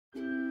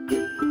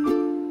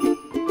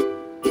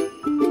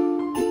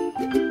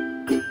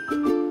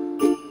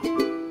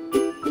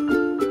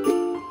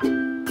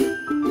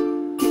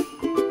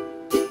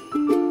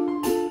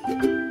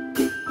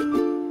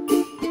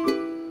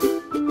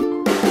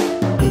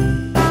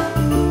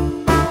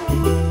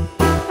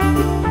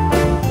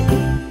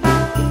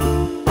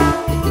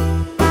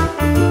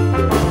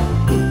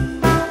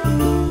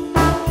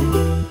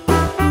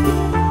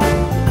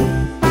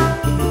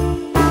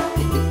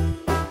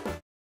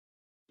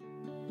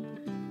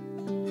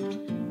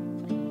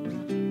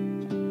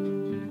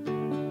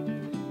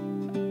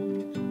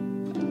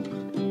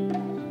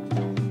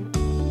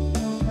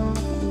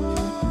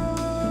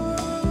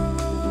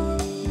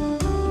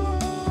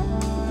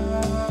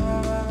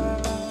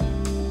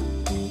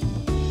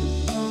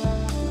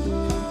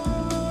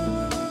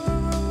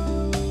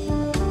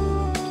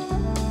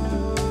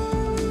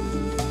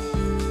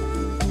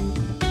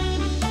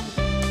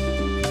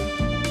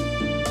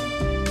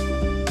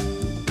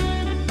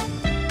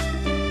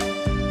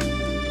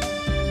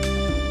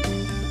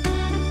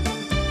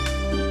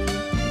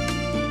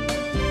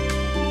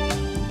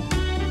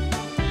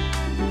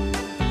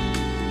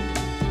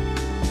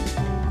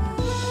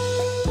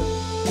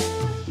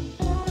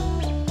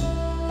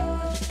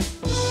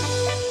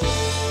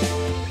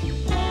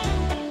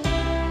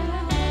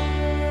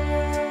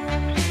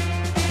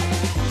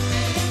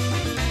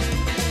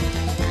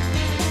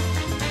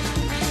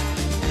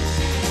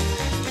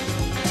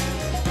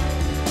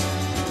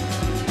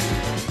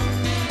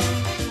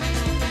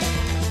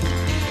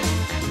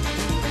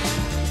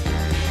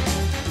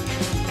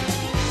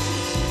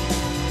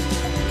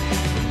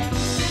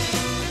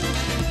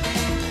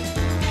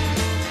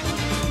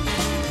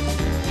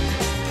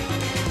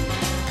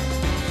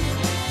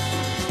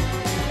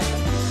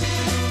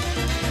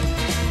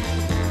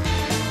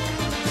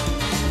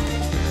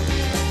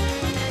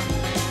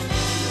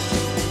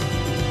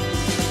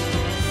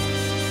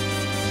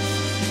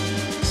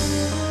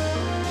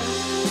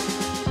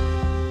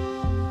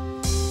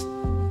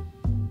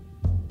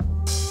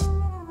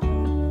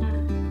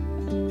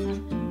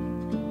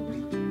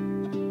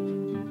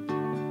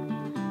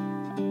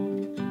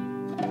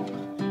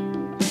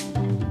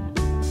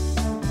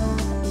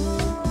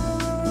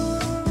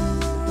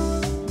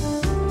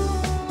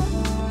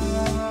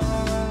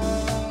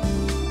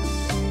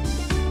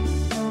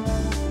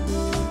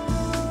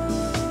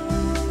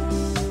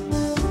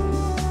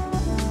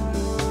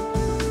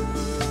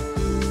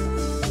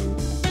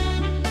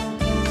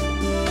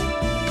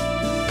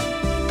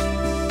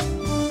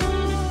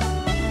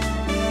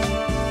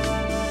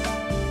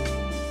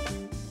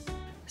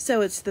So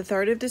it's the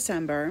 3rd of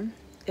December.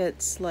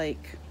 It's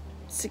like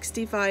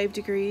 65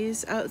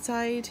 degrees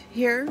outside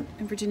here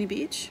in Virginia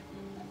Beach.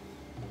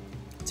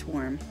 It's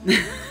warm.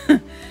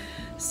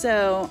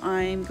 So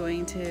I'm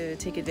going to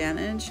take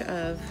advantage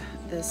of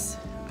this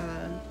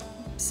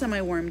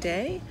semi-warm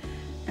day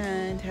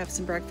and have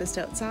some breakfast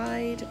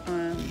outside.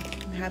 I'm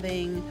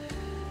having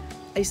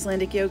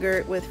Icelandic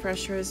yogurt with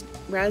fresh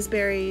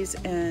raspberries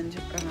and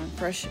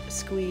fresh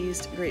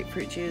squeezed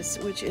grapefruit juice,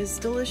 which is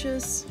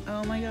delicious.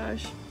 Oh my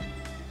gosh.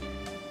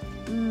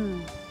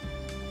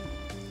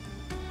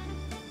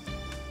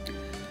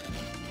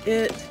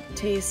 It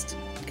tastes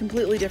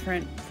completely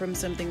different from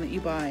something that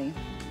you buy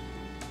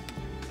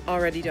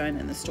already done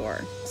in the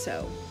store.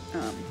 So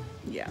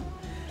yeah,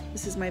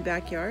 this is my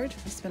backyard.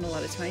 I spend a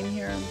lot of time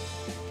here.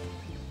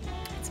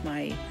 It's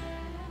my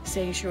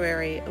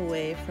sanctuary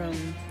away from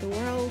the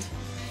world.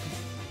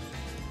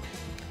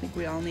 I think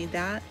we all need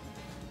that.